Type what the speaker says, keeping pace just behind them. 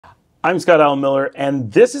I'm Scott Allen Miller,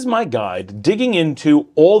 and this is my guide digging into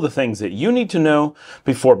all the things that you need to know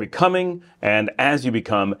before becoming and as you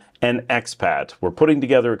become an expat. We're putting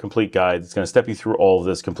together a complete guide that's going to step you through all of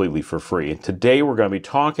this completely for free. And today we're going to be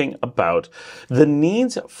talking about the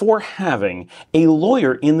needs for having a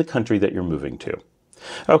lawyer in the country that you're moving to.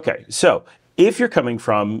 Okay, so if you're coming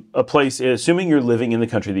from a place, assuming you're living in the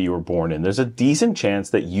country that you were born in, there's a decent chance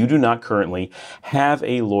that you do not currently have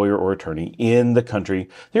a lawyer or attorney in the country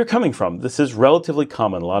that you're coming from. This is relatively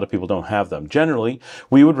common. A lot of people don't have them. Generally,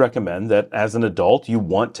 we would recommend that as an adult, you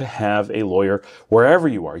want to have a lawyer wherever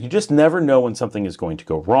you are. You just never know when something is going to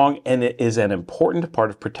go wrong, and it is an important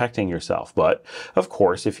part of protecting yourself. But of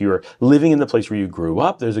course, if you're living in the place where you grew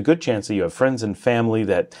up, there's a good chance that you have friends and family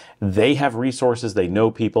that they have resources, they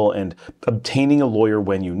know people, and obtaining a lawyer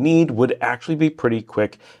when you need would actually be pretty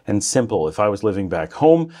quick and simple. If I was living back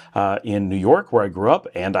home in New York where I grew up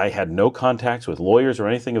and I had no contacts with lawyers or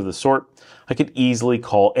anything of the sort, I could easily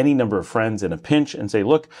call any number of friends in a pinch and say,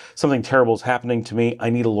 look, something terrible is happening to me. I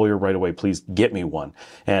need a lawyer right away. Please get me one.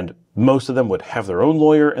 And most of them would have their own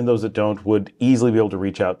lawyer, and those that don't would easily be able to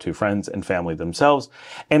reach out to friends and family themselves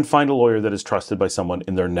and find a lawyer that is trusted by someone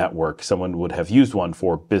in their network. Someone would have used one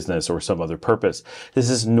for business or some other purpose. This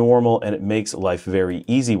is normal, and it makes life very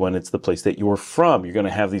easy when it's the place that you're from. You're going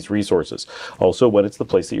to have these resources. Also, when it's the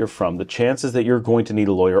place that you're from, the chances that you're going to need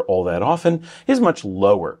a lawyer all that often is much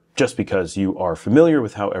lower, just because you are familiar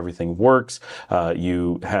with how everything works.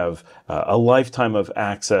 You have a lifetime of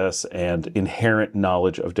access and inherent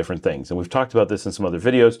knowledge of different things. And we've talked about this in some other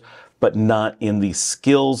videos, but not in the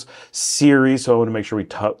skills series. So I want to make sure we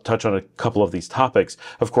touch on a couple of these topics.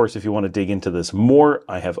 Of course, if you want to dig into this more,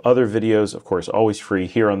 I have other videos, of course, always free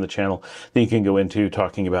here on the channel that you can go into,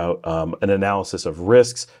 talking about an analysis of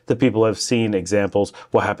risks that people have seen, examples,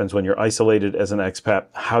 what happens when you're isolated as an expat,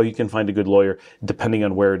 how you can find a good lawyer, depending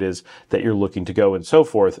on where it is that you're looking to go and so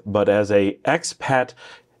forth. But as a expat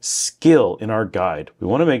skill in our guide, we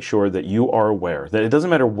want to make sure that you are aware that it doesn't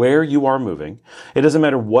matter where you are moving. It doesn't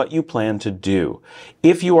matter what you plan to do.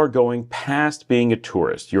 If you are going past being a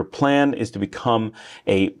tourist, your plan is to become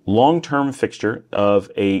a long-term fixture of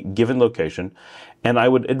a given location. And I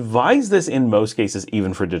would advise this in most cases,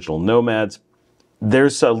 even for digital nomads.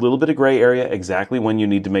 There's a little bit of gray area exactly when you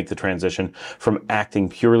need to make the transition from acting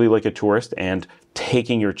purely like a tourist and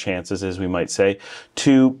taking your chances, as we might say,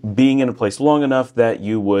 to being in a place long enough that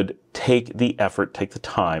you would take the effort, take the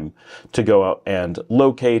time to go out and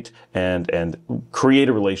locate and create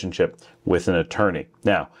a relationship with an attorney.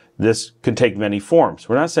 Now, this could take many forms.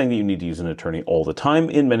 We're not saying that you need to use an attorney all the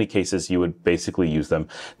time. In many cases, you would basically use them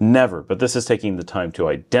never. But this is taking the time to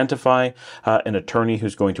identify an attorney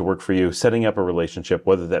who's going to work for you, setting up a relationship,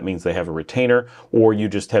 whether that means they have a retainer or you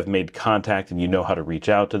just have made contact and you know how to reach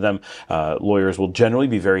out to them. Lawyers will generally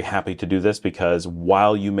be very happy to do this because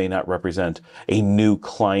while you may not represent a new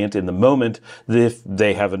client in the moment, if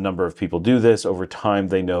they have a number of people do this over time,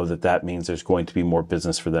 they know that that means there's going to be more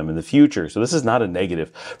business for them in the future. So this is not a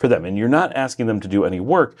negative for them. And you're not asking them to do any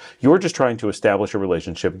work. You're just trying to establish a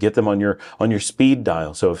relationship, get them on your speed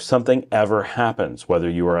dial. So if something ever happens, whether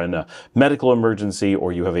you are in a medical emergency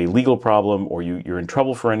or you have a legal problem or you're in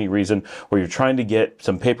trouble for any reason, or you're trying to get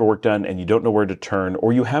some paperwork done and you don't know where to turn,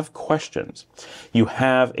 or you have questions, you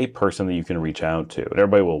have a person that you can reach out to. And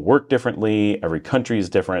everybody will work differently. Every country is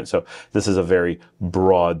different. So this is a very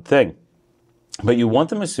broad thing. But you want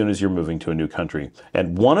them as soon as you're moving to a new country.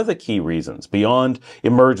 And one of the key reasons, beyond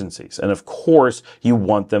emergencies, and of course you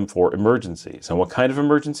want them for emergencies. And what kind of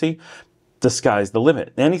emergency? The sky's the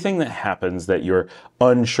limit. Anything that happens that you're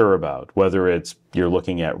unsure about, whether it's you're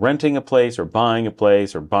looking at renting a place or buying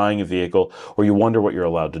a vehicle, or you wonder what you're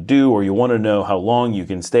allowed to do, or you want to know how long you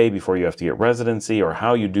can stay before you have to get residency, or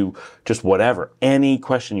how you do just whatever. Any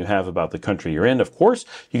question you have about the country you're in, of course,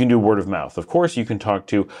 you can do word of mouth. Of course, you can talk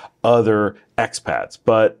to other expats,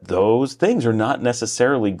 but those things are not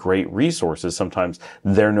necessarily great resources. Sometimes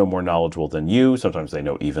they're no more knowledgeable than you. Sometimes they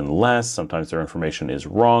know even less. Sometimes their information is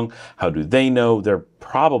wrong. How do they know? They're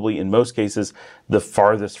probably, in most cases, the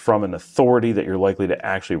farthest from an authority that you're likely to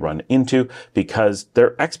actually run into because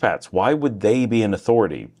they're expats. Why would they be an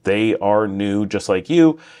authority? They are new just like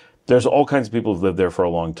you. There's all kinds of people who've lived there for a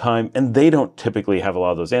long time, and they don't typically have a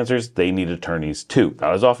lot of those answers. They need attorneys too.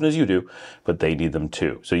 Not as often as you do, but they need them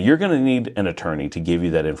too. So you're going to need an attorney to give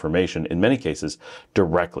you that information, in many cases,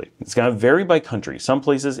 directly. It's going to vary by country. Some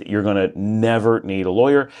places, you're going to never need a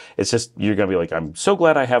lawyer. It's just, you're going to be like, I'm so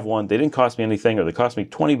glad I have one. They didn't cost me anything, or they cost me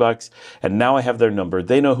 20 bucks, and now I have their number.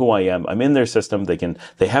 They know who I am. I'm in their system.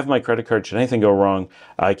 They have my credit card. Should anything go wrong,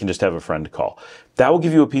 I can just have a friend call. That will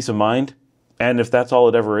give you a peace of mind. And if that's all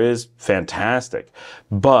it ever is, fantastic.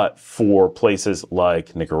 But for places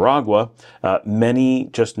like Nicaragua, many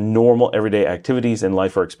just normal everyday activities in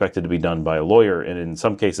life are expected to be done by a lawyer. And in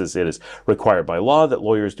some cases, it is required by law that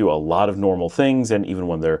lawyers do a lot of normal things. And even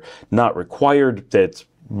when they're not required, that's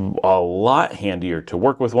a lot handier to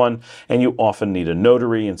work with one, and you often need a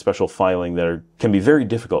notary and special filing that can be very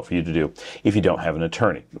difficult for you to do if you don't have an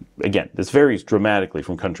attorney. Again, this varies dramatically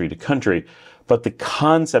from country to country, but the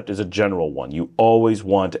concept is a general one. You always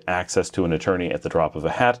want access to an attorney at the drop of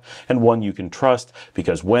a hat, and one you can trust,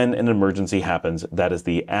 because when an emergency happens, that is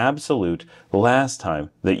the absolute last time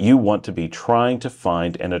that you want to be trying to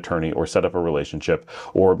find an attorney or set up a relationship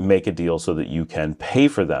or make a deal so that you can pay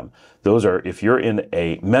for them. Those are, if you're in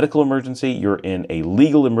a medical emergency, you're in a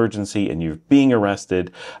legal emergency, and you're being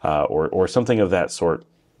arrested or something of that sort,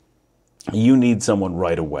 you need someone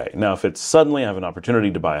right away. Now, if it's suddenly I have an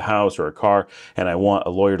opportunity to buy a house or a car and I want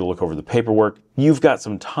a lawyer to look over the paperwork, you've got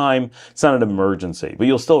some time. It's not an emergency, but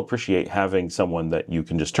you'll still appreciate having someone that you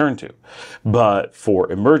can just turn to. But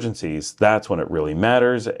for emergencies, that's when it really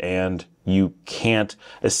matters, and you can't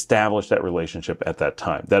establish that relationship at that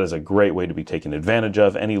time. That is a great way to be taken advantage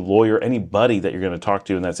of. Any lawyer, anybody that you're going to talk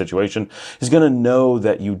to in that situation is going to know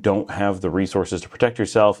that you don't have the resources to protect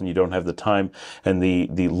yourself, and you don't have the time and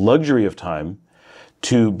the luxury of time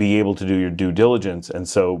to be able to do your due diligence. And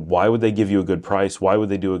so why would they give you a good price? Why would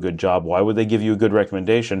they do a good job? Why would they give you a good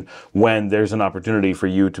recommendation when there's an opportunity for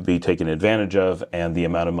you to be taken advantage of, and the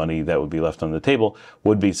amount of money that would be left on the table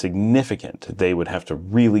would be significant? They would have to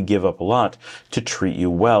really give up a lot to treat you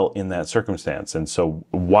well in that circumstance. And so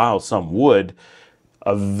while some would,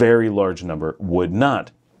 a very large number would not.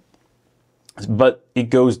 But it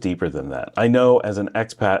goes deeper than that. I know as an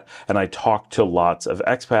expat, and I talk to lots of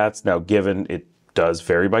expats, now given it does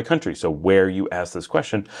vary by country, so where you ask this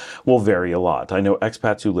question will vary a lot. I know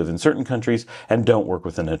expats who live in certain countries and don't work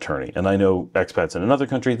with an attorney, and I know expats in another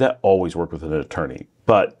country that always work with an attorney.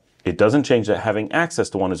 But it doesn't change that having access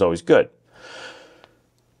to one is always good.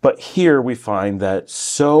 But here we find that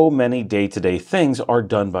so many day-to-day things are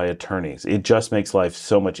done by attorneys. It just makes life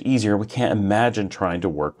so much easier. We can't imagine trying to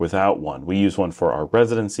work without one. We use one for our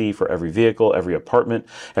residency, for every vehicle, every apartment,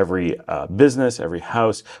 every business, every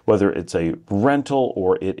house, whether it's a rental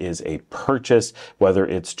or it is a purchase, whether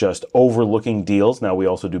it's just overlooking deals. Now, we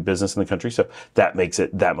also do business in the country, so that makes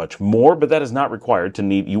it that much more, but that is not required to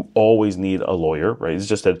need. You always need a lawyer, right? It's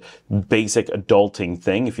just a basic adulting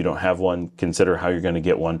thing. If you don't have one, consider how you're going to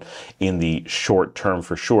get one in the short term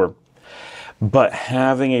for sure. But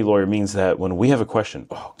having a lawyer means that when we have a question,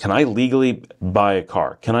 can I legally buy a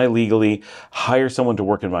car? Can I legally hire someone to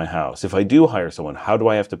work in my house? If I do hire someone, how do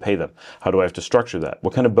I have to pay them? How do I have to structure that?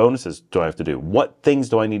 What kind of bonuses do I have to do? What things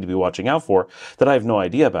do I need to be watching out for that I have no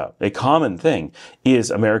idea about? A common thing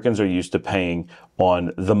is Americans are used to paying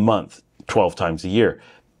on the month 12 times a year,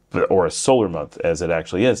 or a solar month as it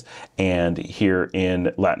actually is. And here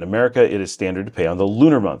in Latin America, it is standard to pay on the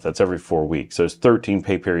lunar month. That's every 4 weeks. So it's 13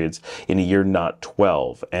 pay periods in a year, not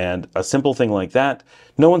 12. And a simple thing like that,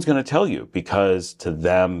 no one's going to tell you, because to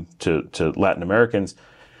them, to Latin Americans,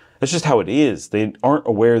 that's just how it is. They aren't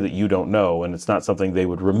aware that you don't know, and it's not something they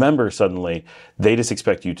would remember suddenly. They just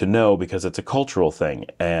expect you to know because it's a cultural thing.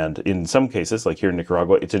 And in some cases, like here in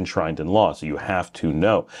Nicaragua, it's enshrined in law, so you have to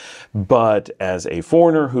know. But as a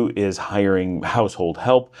foreigner who is hiring household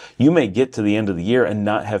help, you may get to the end of the year and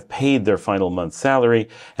not have paid their final month's salary,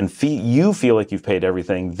 and you feel like you've paid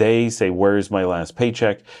everything. They say, "Where's my last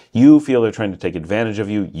paycheck?" You feel they're trying to take advantage of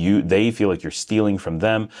you. They feel like you're stealing from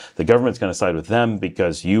them. The government's going to side with them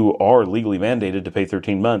because you are legally mandated to pay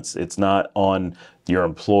 13 months. It's not on your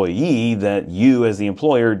employee that you as the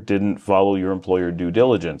employer didn't follow your employer due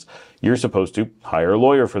diligence. You're supposed to hire a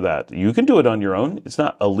lawyer for that. You can do it on your own. It's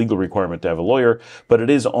not a legal requirement to have a lawyer, but it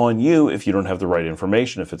is on you if you don't have the right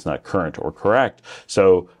information, if it's not current or correct.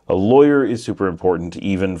 So a lawyer is super important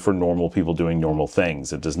even for normal people doing normal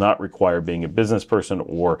things. It does not require being a business person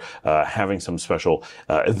or having some special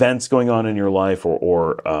events going on in your life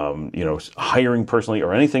or hiring personally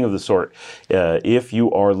or anything of the sort. If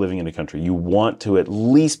you are living in a country, you want to at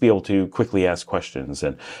least be able to quickly ask questions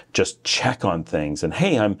and just check on things. And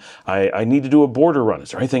hey, I need to do a border run.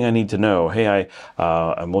 Is there anything I need to know? Hey,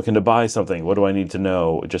 I'm looking to buy something. What do I need to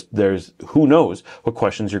know? Who knows what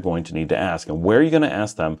questions you're going to need to ask, and where are you going to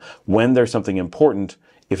ask them when there's something important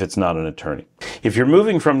if it's not an attorney. If you're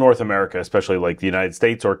moving from North America, especially like the United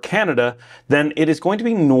States or Canada, then it is going to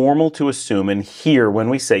be normal to assume and hear when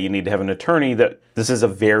we say you need to have an attorney that this is a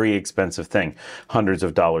very expensive thing. Hundreds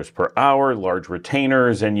of dollars per hour, large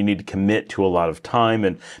retainers, and you need to commit to a lot of time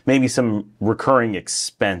and maybe some recurring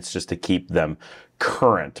expense just to keep them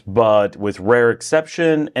current, but with rare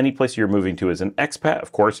exception, any place you're moving to as an expat,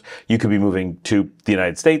 of course, you could be moving to the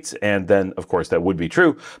United States, and then, of course, that would be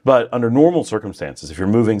true. But under normal circumstances, if you're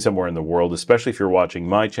moving somewhere in the world, especially if you're watching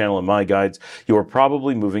my channel and my guides, you are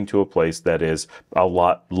probably moving to a place that is a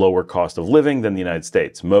lot lower cost of living than the United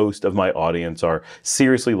States. Most of my audience are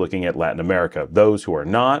seriously looking at Latin America. Those who are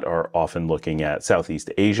not are often looking at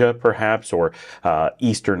Southeast Asia, perhaps, or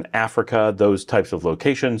Eastern Africa. Those types of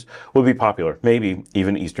locations would be popular. Maybe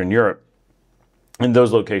even Eastern Europe. In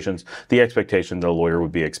those locations, the expectation that a lawyer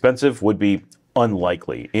would be expensive would be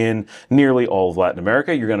unlikely. In nearly all of Latin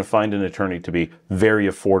America, you're going to find an attorney to be very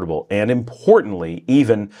affordable. And importantly,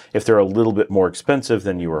 even if they're a little bit more expensive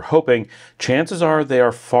than you were hoping, chances are they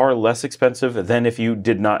are far less expensive than if you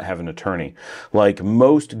did not have an attorney. Like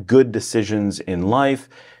most good decisions in life,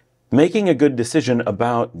 making a good decision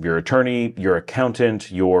about your attorney, your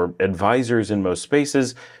accountant, your advisors in most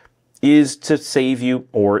spaces is to save you,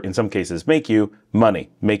 or in some cases make you, money.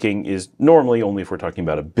 Making is normally only if we're talking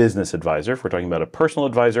about a business advisor. If we're talking about a personal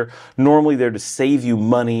advisor, normally they're to save you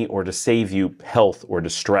money or to save you health or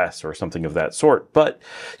distress or something of that sort. But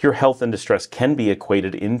your health and distress can be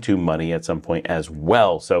equated into money at some point as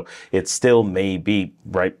well. So it still may be,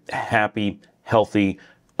 right, happy, healthy,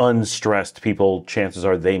 unstressed people, chances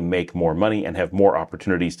are they make more money and have more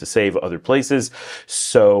opportunities to save other places.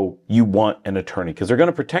 So you want an attorney because they're going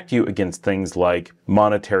to protect you against things like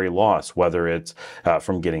monetary loss, whether it's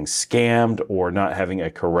from getting scammed or not having a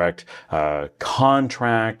correct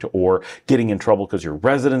contract or getting in trouble because your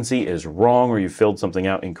residency is wrong or you filled something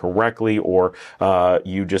out incorrectly or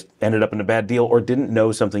you just ended up in a bad deal or didn't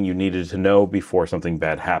know something you needed to know before something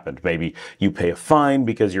bad happened. Maybe you pay a fine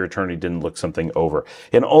because your attorney didn't look something over.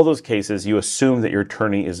 In all those cases, you assume that your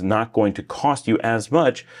attorney is not going to cost you as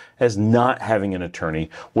much as not having an attorney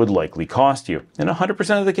would likely cost you. In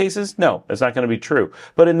 100% of the cases, no, that's not going to be true.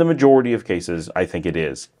 But in the majority of cases, I think it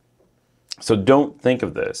is. So don't think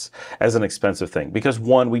of this as an expensive thing because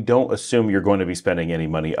one, we don't assume you're going to be spending any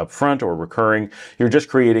money up front or recurring. You're just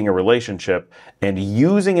creating a relationship and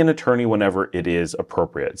using an attorney whenever it is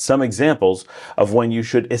appropriate. Some examples of when you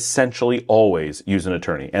should essentially always use an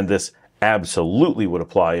attorney, and this absolutely would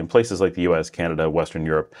apply in places like the US, Canada, Western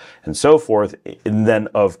Europe, and so forth. And then,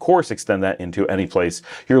 of course, extend that into any place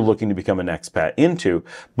you're looking to become an expat into,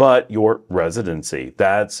 but your residency.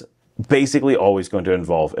 That's basically always going to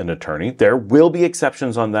involve an attorney. There will be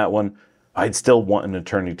exceptions on that one. I'd still want an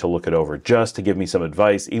attorney to look it over just to give me some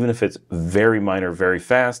advice, even if it's very minor, very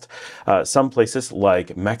fast. Some places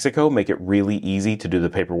like Mexico make it really easy to do the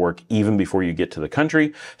paperwork even before you get to the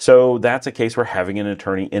country. So that's a case where having an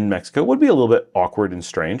attorney in Mexico would be a little bit awkward and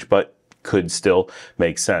strange, but could still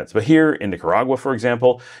make sense. But here in Nicaragua, for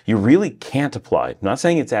example, you really can't apply. I'm not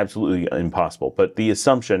saying it's absolutely impossible, but the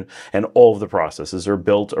assumption and all of the processes are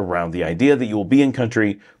built around the idea that you will be in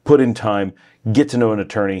country, put in time, get to know an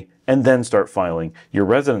attorney, and then start filing your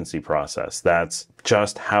residency process. That's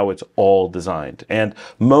just how it's all designed. And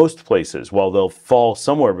most places, while they'll fall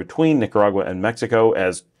somewhere between Nicaragua and Mexico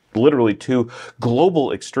as literally two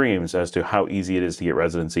global extremes as to how easy it is to get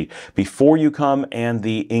residency before you come and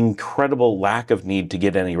the incredible lack of need to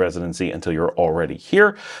get any residency until you're already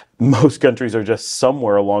here. Most countries are just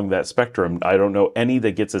somewhere along that spectrum. I don't know any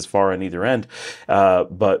that gets as far on either end.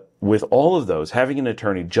 But with all of those, having an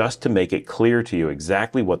attorney just to make it clear to you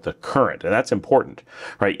exactly what the current, and that's important,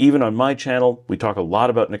 right? Even on my channel, we talk a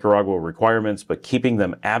lot about Nicaragua requirements, but keeping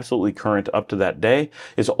them absolutely current up to that day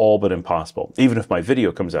is all but impossible. Even if my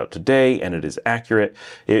video comes out today and it is accurate,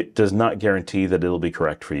 it does not guarantee that it'll be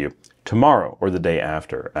correct for you tomorrow or the day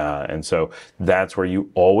after. And so that's where you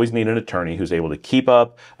always need an attorney who's able to keep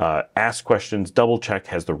up, ask questions, double check,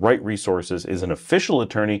 has the right resources, is an official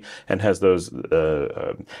attorney, and has those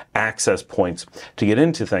access points to get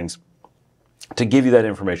into things to give you that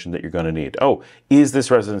information that you're going to need. Oh, is this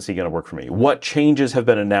residency going to work for me? What changes have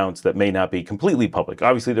been announced that may not be completely public?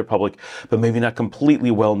 Obviously, they're public, but maybe not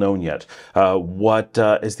completely well known yet. What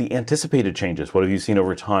is the anticipated changes? What have you seen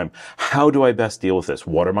over time? How do I best deal with this?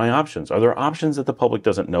 What are my options? Are there options that the public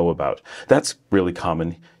doesn't know about? That's really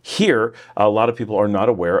common here. A lot of people are not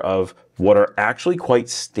aware of what are actually quite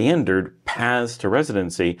standard paths to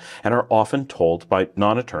residency and are often told by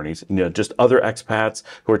non-attorneys, just other expats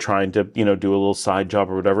who are trying to, do a little side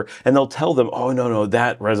job or whatever, and they'll tell them, oh, no,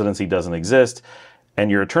 that residency doesn't exist.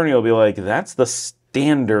 And your attorney will be like, that's the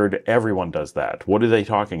standard, everyone does that. What are they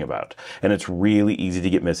talking about? And it's really easy to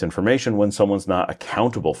get misinformation when someone's not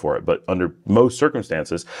accountable for it. But under most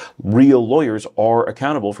circumstances, real lawyers are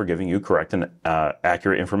accountable for giving you correct and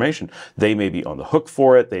accurate information. They may be on the hook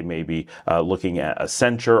for it. They may be looking at a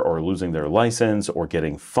censure or losing their license or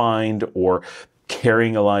getting fined or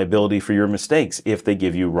carrying a liability for your mistakes if they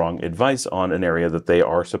give you wrong advice on an area that they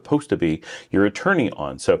are supposed to be your attorney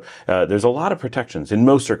on. So there's a lot of protections in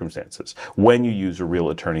most circumstances when you use a real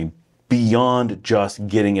attorney, beyond just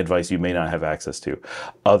getting advice you may not have access to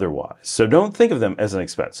otherwise. So don't think of them as an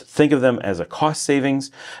expense. Think of them as a cost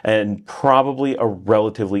savings, and probably a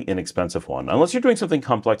relatively inexpensive one. Unless you're doing something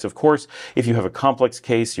complex, of course. If you have a complex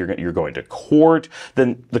case, you're going to court,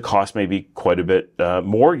 then the cost may be quite a bit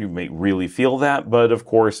more. You may really feel that. But of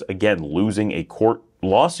course, again, losing a court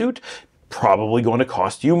lawsuit probably going to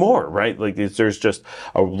cost you more, right? Like, there's just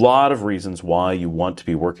a lot of reasons why you want to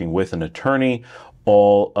be working with an attorney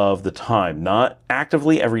all of the time, not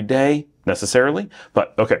actively every day necessarily,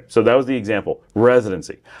 but okay. So that was the example.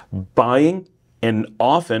 Residency, buying and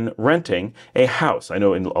often renting a house. I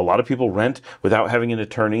know a lot of people rent without having an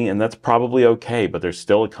attorney, and that's probably okay, but there's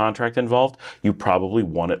still a contract involved. You probably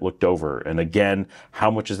want it looked over. And again,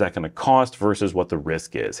 how much is that going to cost versus what the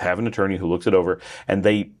risk is? Have an attorney who looks it over, and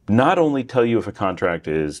they not only tell you if a contract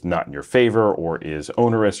is not in your favor or is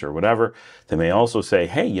onerous or whatever, they may also say,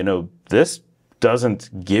 hey, you know, this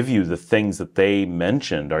doesn't give you the things that they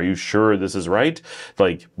mentioned. Are you sure this is right?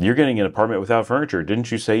 Like, you're getting an apartment without furniture.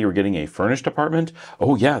 Didn't you say you were getting a furnished apartment?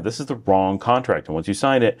 Oh yeah, this is the wrong contract. And once you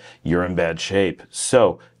sign it, you're in bad shape.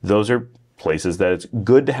 So those are places that it's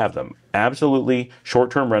good to have them. Absolutely,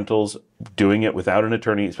 short-term rentals, doing it without an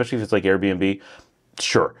attorney, especially if it's like Airbnb,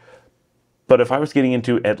 sure. But if I was getting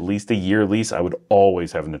into at least a year lease, I would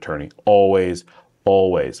always have an attorney. Always,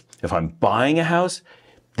 always. If I'm buying a house,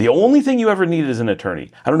 the only thing you ever need is an attorney.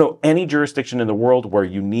 I don't know any jurisdiction in the world where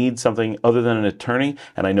you need something other than an attorney,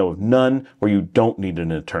 and I know of none where you don't need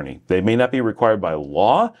an attorney. They may not be required by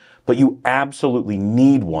law, but you absolutely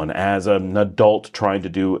need one as an adult trying to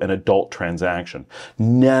do an adult transaction.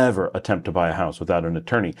 Never attempt to buy a house without an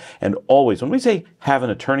attorney. And always, when we say have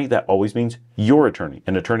an attorney, that always means your attorney,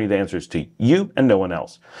 an attorney that answers to you and no one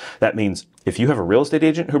else. That means if you have a real estate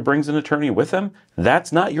agent who brings an attorney with them,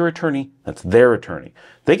 that's not your attorney, that's their attorney.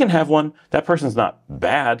 They can have one. That person's not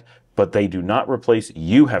bad, but they do not replace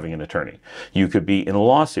you having an attorney. You could be in a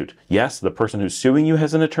lawsuit. Yes, the person who's suing you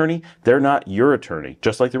has an attorney. They're not your attorney.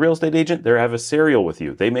 Just like the real estate agent, they're adversarial with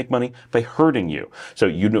you. They make money by hurting you. So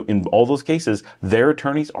you know, in all those cases, their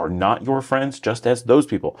attorneys are not your friends, just as those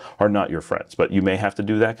people are not your friends. But you may have to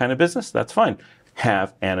do that kind of business. That's fine.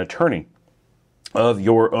 Have an attorney of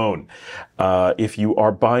your own. If you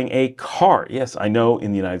are buying a car, yes, I know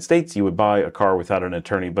in the United States you would buy a car without an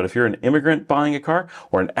attorney, but if you're an immigrant buying a car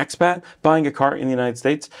or an expat buying a car in the United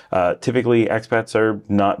States, typically expats are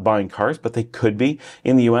not buying cars, but they could be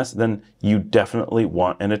in the US, then you definitely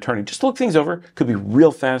want an attorney. Just look things over. Could be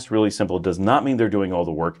real fast, really simple. It does not mean they're doing all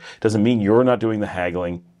the work. Doesn't mean you're not doing the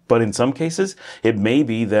haggling, but in some cases, it may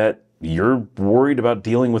be that you're worried about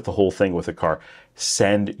dealing with the whole thing with a car.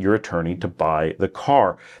 Send your attorney to buy the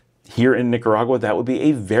car. Here in Nicaragua, that would be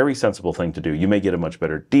a very sensible thing to do. You may get a much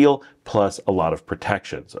better deal, plus a lot of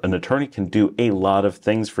protections. An attorney can do a lot of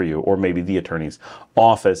things for you, or maybe the attorney's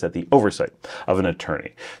office at the oversight of an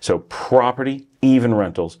attorney. So property, even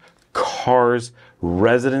rentals, cars,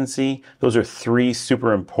 residency, those are three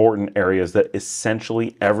super important areas that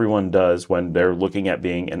essentially everyone does when they're looking at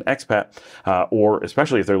being an expat, or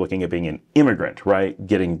especially if they're looking at being an immigrant, right?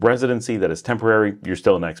 Getting residency that is temporary, you're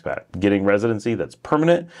still an expat. Getting residency that's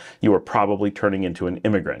permanent, you are probably turning into an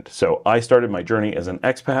immigrant. So I started my journey as an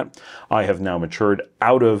expat. I have now matured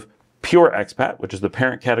out of pure expat, which is the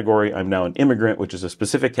parent category. I'm now an immigrant, which is a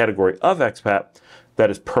specific category of expat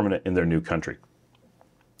that is permanent in their new country.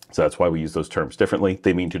 So that's why we use those terms differently.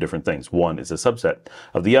 They mean two different things. One is a subset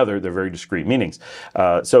of the other. They're very discrete meanings.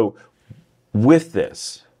 So with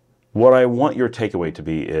this, what I want your takeaway to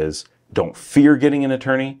be is don't fear getting an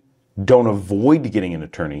attorney. Don't avoid getting an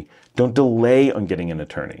attorney. Don't delay on getting an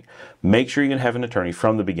attorney. Make sure you can have an attorney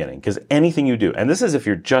from the beginning, because anything you do, and this is if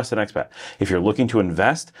you're just an expat, if you're looking to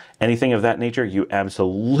invest, anything of that nature, you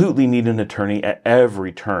absolutely need an attorney at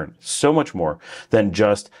every turn. So much more than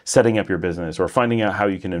just setting up your business or finding out how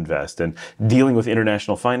you can invest and dealing with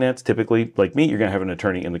international finance. Typically, like me, you're going to have an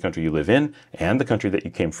attorney in the country you live in and the country that you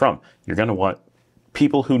came from. You're going to want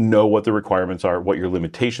people who know what the requirements are, what your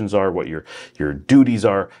limitations are, what your duties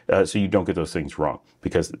are, so you don't get those things wrong.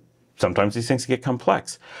 Because sometimes these things get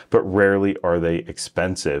complex, but rarely are they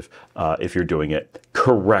expensive if you're doing it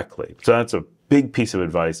correctly. So that's a big piece of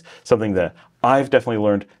advice, something that I've definitely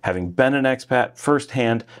learned having been an expat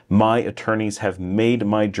firsthand. My attorneys have made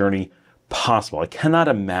my journey possible. I cannot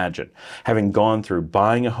imagine having gone through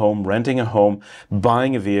buying a home, renting a home,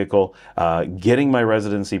 buying a vehicle, getting my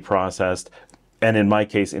residency processed, and in my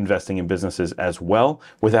case, investing in businesses as well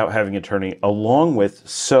without having an attorney, along with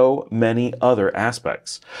so many other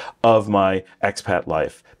aspects of my expat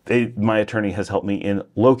life. My attorney has helped me in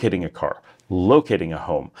locating a car, locating a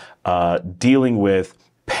home, dealing with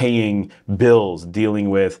paying bills, dealing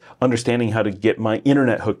with understanding how to get my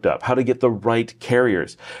internet hooked up, how to get the right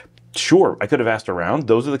carriers. Sure, I could have asked around.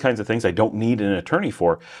 Those are the kinds of things I don't need an attorney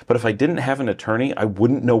for. But if I didn't have an attorney, I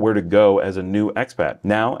wouldn't know where to go as a new expat.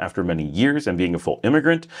 Now, after many years and being a full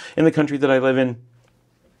immigrant in the country that I live in,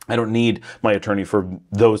 I don't need my attorney for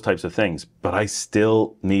those types of things, but I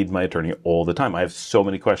still need my attorney all the time. I have so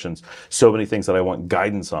many questions, so many things that I want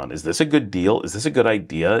guidance on. Is this a good deal? Is this a good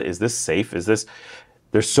idea? Is this safe?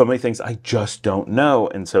 There's so many things I just don't know.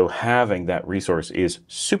 And so having that resource is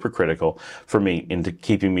super critical for me into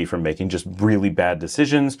keeping me from making just really bad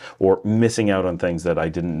decisions or missing out on things that I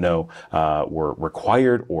didn't know were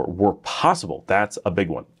required or were possible. That's a big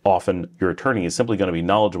one. Often your attorney is simply going to be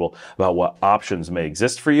knowledgeable about what options may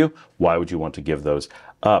exist for you. Why would you want to give those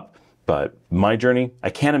up? But my journey, I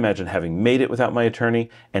can't imagine having made it without my attorney,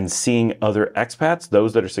 and seeing other expats,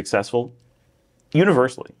 those that are successful,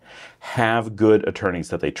 universally have good attorneys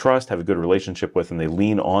that they trust, have a good relationship with, and they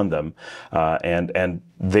lean on them, and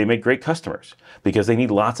they make great customers because they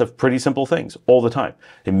need lots of pretty simple things all the time.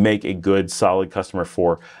 They make a good, solid customer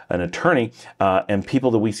for an attorney, and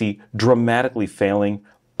people that we see dramatically failing.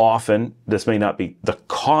 Often, this may not be the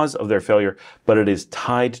cause of their failure, but it is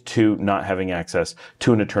tied to not having access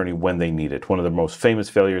to an attorney when they need it. One of the most famous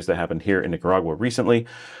failures that happened here in Nicaragua recently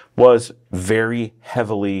was very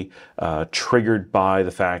heavily triggered by the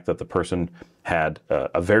fact that the person had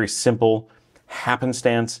a very simple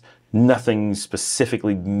happenstance, nothing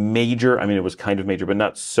specifically major. I mean, it was kind of major, but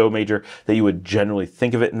not so major that you would generally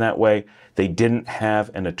think of it in that way. They didn't have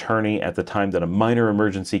an attorney at the time that a minor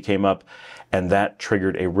emergency came up, and that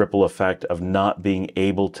triggered a ripple effect of not being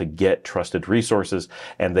able to get trusted resources,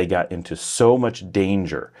 and they got into so much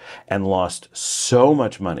danger and lost so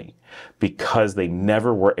much money because they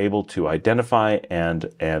never were able to identify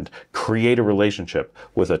and create a relationship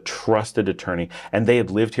with a trusted attorney. And they had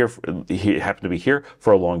lived here, he happened to be here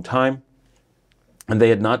for a long time, and they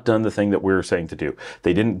had not done the thing that we were saying to do.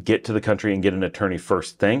 They didn't get to the country and get an attorney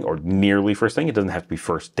first thing, or nearly first thing. It doesn't have to be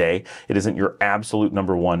first day. It isn't your absolute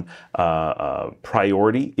number one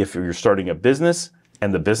priority. If you're starting a business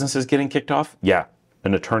and the business is getting kicked off, yeah,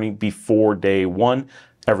 an attorney before day one,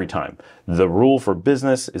 every time. The rule for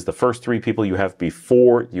business is the first 3 people you have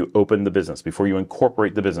before you open the business, before you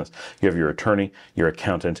incorporate the business. You have your attorney, your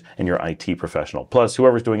accountant, and your IT professional. Plus,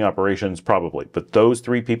 whoever's doing operations, probably. But those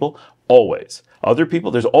 3 people, always. Other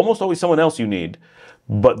people, there's almost always someone else you need,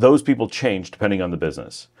 but those people change depending on the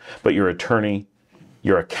business. But your attorney,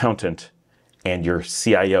 your accountant, and your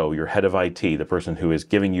CIO, your head of IT, the person who is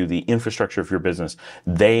giving you the infrastructure of your business,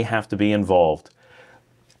 they have to be involved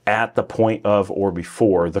at the point of or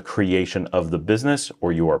before the creation of the business,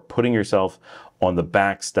 or you are putting yourself on the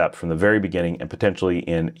back step from the very beginning and potentially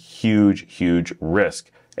in huge, huge risk.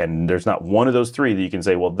 And there's not one of those 3 that you can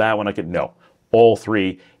say, well, that one I could, no. All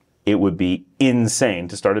 3, it would be insane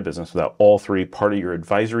to start a business without all 3 part of your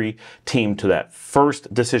advisory team to that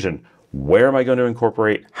first decision. Where am I going to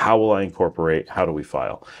incorporate? How will I incorporate? How do we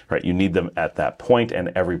file? Right? You need them at that point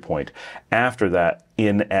and every point after that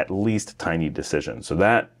in at least tiny decisions. So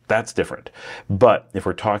that's different. But if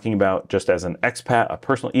we're talking about just as an expat, a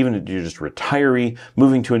personal, even if you're just a retiree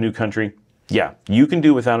moving to a new country, yeah, you can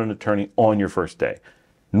do without an attorney on your first day.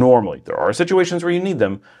 Normally, there are situations where you need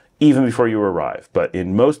them even before you arrive. But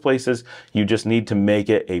in most places, you just need to make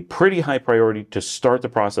it a pretty high priority to start the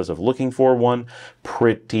process of looking for one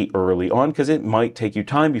pretty early on, because it might take you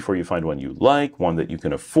time before you find one you like, one that you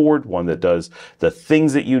can afford, one that does the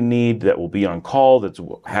things that you need, that will be on call, that's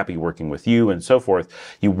happy working with you, and so forth.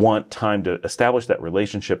 You want time to establish that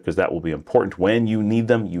relationship because that will be important. When you need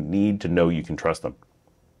them, you need to know you can trust them.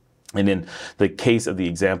 And in the case of the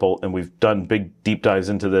example, and we've done big deep dives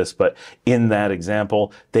into this, but in that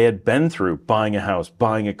example, they had been through buying a house,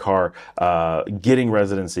 buying a car, getting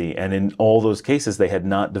residency. And in all those cases, they had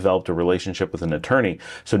not developed a relationship with an attorney.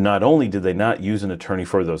 So not only did they not use an attorney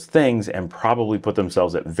for those things and probably put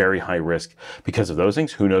themselves at very high risk because of those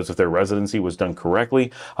things. Who knows if their residency was done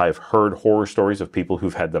correctly? I've heard horror stories of people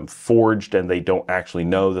who've had them forged and they don't actually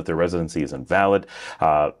know that their residency is invalid.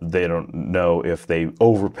 They don't know if they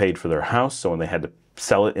overpaid for their house, so when they had to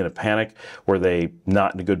sell it in a panic, were they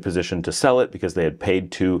not in a good position to sell it because they had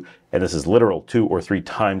paid and this is literal, 2 or 3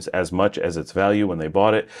 times as much as its value when they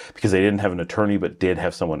bought it, because they didn't have an attorney but did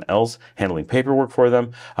have someone else handling paperwork for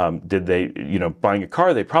them. Did they, buying a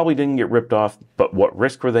car, they probably didn't get ripped off, but what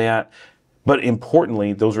risk were they at? But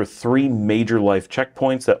importantly, those are three major life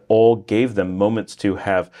checkpoints that all gave them moments to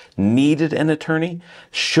have needed an attorney,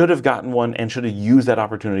 should have gotten one, and should have used that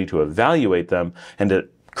opportunity to evaluate them and to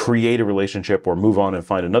create a relationship or move on and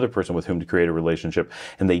find another person with whom to create a relationship.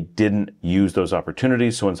 And they didn't use those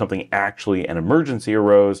opportunities. So when something actually, an emergency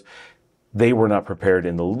arose, they were not prepared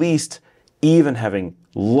in the least, even having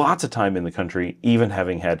lots of time in the country, even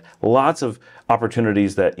having had lots of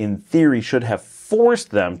opportunities that in theory should have forced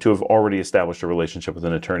them to have already established a relationship with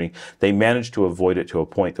an attorney. They managed to avoid it to a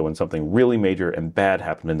point that when something really major and bad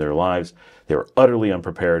happened in their lives, they were utterly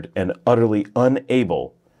unprepared and utterly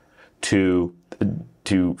unable to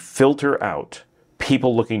filter out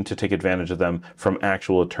people looking to take advantage of them from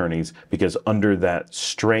actual attorneys, because under that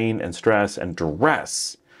strain and stress and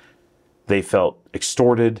duress, they felt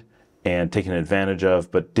extorted and taken advantage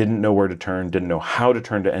of, but didn't know where to turn, didn't know how to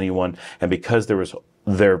turn to anyone. And because there was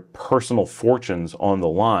their personal fortunes on the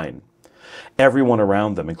line, everyone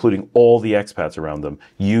around them, including all the expats around them,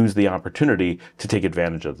 used the opportunity to take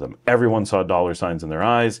advantage of them. Everyone saw dollar signs in their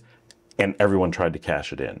eyes, and everyone tried to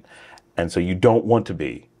cash it in. And so you don't want to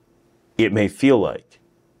be. It may feel like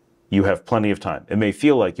you have plenty of time. It may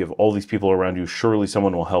feel like you have all these people around you. Surely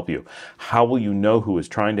someone will help you. How will you know who is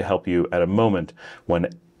trying to help you at a moment when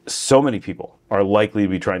so many people are likely to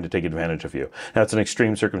be trying to take advantage of you? Now, it's an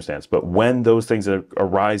extreme circumstance, but when those things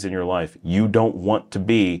arise in your life, you don't want to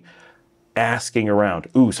be asking around,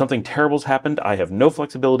 ooh, something terrible's happened. I have no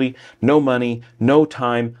flexibility, no money, no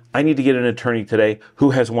time. I need to get an attorney today.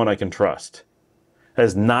 Who has one I can trust? That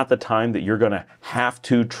is not the time that you're going to have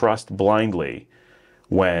to trust blindly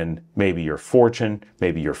when maybe your fortune,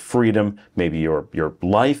 maybe your freedom, maybe your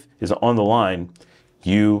life is on the line.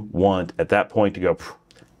 You want at that point to go,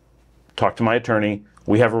 talk to my attorney.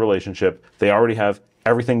 We have a relationship. They already have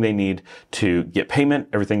everything they need to get payment,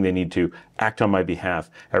 everything they need to act on my behalf,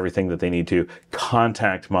 everything that they need to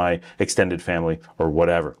contact my extended family or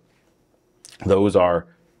whatever. Those are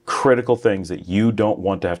critical things that you don't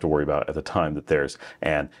want to have to worry about at the time that there's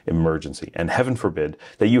an emergency. And heaven forbid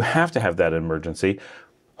that you have to have that emergency.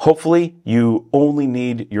 Hopefully, you only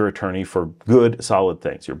need your attorney for good, solid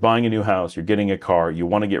things. You're buying a new house, you're getting a car, you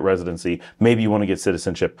want to get residency, maybe you want to get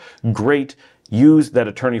citizenship. Great. Use that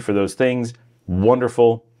attorney for those things.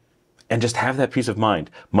 Wonderful. And just have that peace of mind,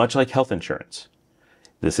 much like health insurance.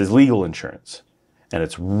 This is legal insurance, and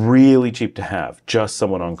it's really cheap to have, just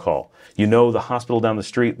someone on call. You know the hospital down the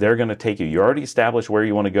street, they're going to take you. You already established where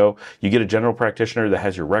you want to go. You get a general practitioner that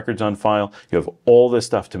has your records on file. You have all this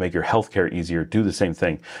stuff to make your healthcare easier. Do the same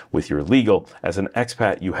thing with your legal. As an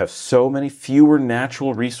expat, you have so many fewer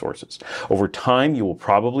natural resources. Over time, you will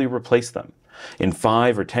probably replace them. In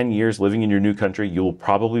 5 or 10 years living in your new country, you will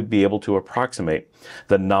probably be able to approximate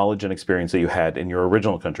the knowledge and experience that you had in your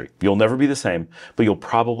original country. You'll never be the same, but you'll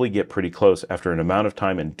probably get pretty close after an amount of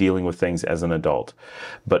time and dealing with things as an adult.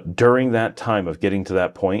 But during that time of getting to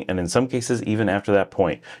that point, and in some cases even after that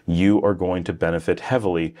point, you are going to benefit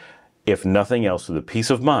heavily, if nothing else, with the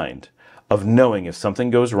peace of mind of knowing if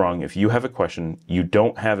something goes wrong, if you have a question, you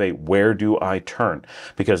don't have a where do I turn?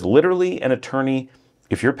 Because literally an attorney,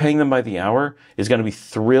 if you're paying them by the hour, is going to be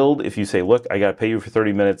thrilled if you say, look, I got to pay you for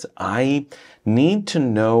 30 minutes. I need to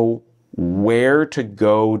know where to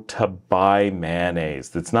go to buy mayonnaise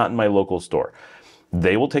that's not in my local store.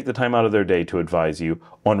 They will take the time out of their day to advise you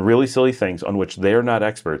on really silly things on which they are not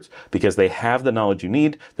experts, because they have the knowledge you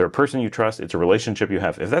need. They're a person you trust. It's a relationship you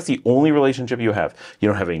have. If that's the only relationship you have, you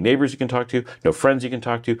don't have any neighbors you can talk to, no friends you can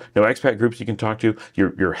talk to, no expat groups you can talk to,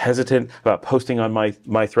 you're hesitant about posting on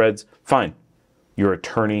my threads, fine. Your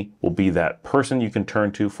attorney will be that person you can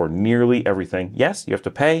turn to for nearly everything. Yes, you have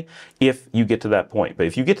to pay if you get to that point. But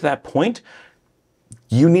if you get to that point,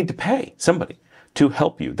 you need to pay somebody to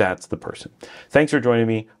help you. That's the person. Thanks for joining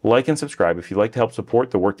me. Like and subscribe. If you'd like to help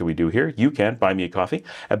support the work that we do here, you can buy me a coffee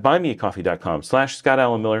at buymeacoffee.com/Scott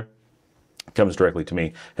Alan Miller. Comes directly to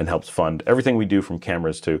me and helps fund everything we do, from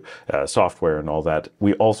cameras to software and all that.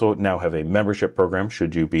 We also now have a membership program.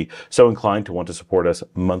 Should you be so inclined to want to support us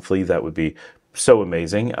monthly, that would be so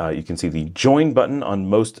amazing. You can see the join button on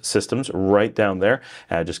most systems right down there.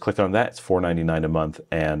 Just click on that. It's $4.99 a month,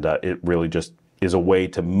 and it really just is a way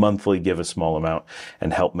to monthly give a small amount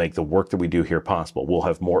and help make the work that we do here possible. We'll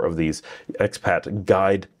have more of these expat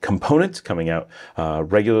guide components coming out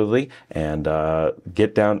regularly, and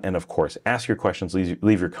get down and, of course, ask your questions,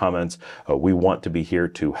 leave your comments. We want to be here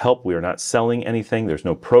to help. We are not selling anything. There's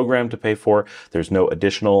no program to pay for. There's no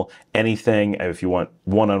additional anything. If you want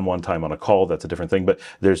one-on-one time on a call, that's a different thing, but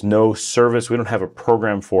there's no service. We don't have a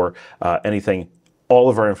program for anything. All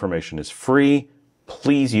of our information is free.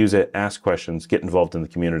 Please use it, ask questions, get involved in the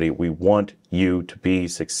community. We want you to be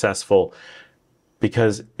successful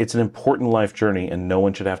because it's an important life journey and no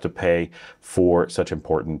one should have to pay for such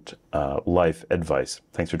important life advice.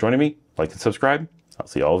 Thanks for joining me. Like and subscribe. I'll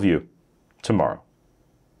see all of you tomorrow.